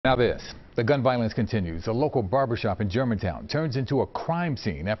Now this, the gun violence continues. A local barbershop in Germantown turns into a crime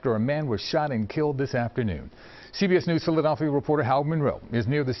scene after a man was shot and killed this afternoon. CBS News Philadelphia reporter Howard Monroe is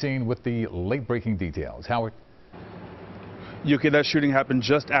near the scene with the late-breaking details. Howard. That shooting happened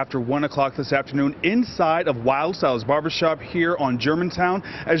just after 1 o'clock this afternoon inside of Wild Styles Barbershop here on Germantown.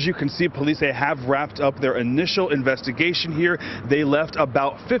 As you can see, police have wrapped up their initial investigation here. They left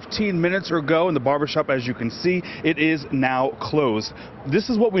about 15 minutes ago, and the barbershop, as you can see, it is now closed. This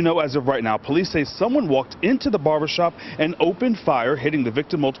is what we know as of right now. Police say someone walked into the barbershop and opened fire, hitting the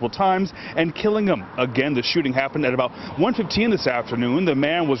victim multiple times and killing him. Again, the shooting happened at about 1:15 this afternoon. The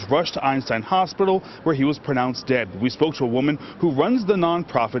man was rushed to Einstein Hospital, where he was pronounced dead. We spoke to a woman who runs the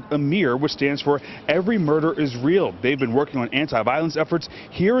nonprofit AMIR, which stands for Every Murder is Real. They've been working on anti-violence efforts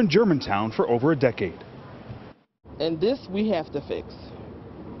here in Germantown for over a decade. And this we have to fix.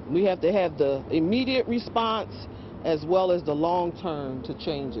 We have to have the immediate response as well as the long term to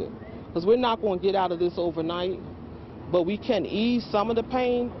change it. Because we're not going to get out of this overnight, but we can ease some of the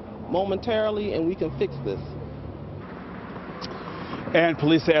pain momentarily and we can fix this. And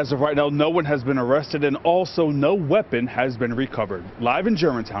police say as of right now, no one has been arrested and also no weapon has been recovered. Live in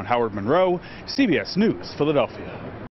Germantown, Howard Monroe, CBS News, Philadelphia.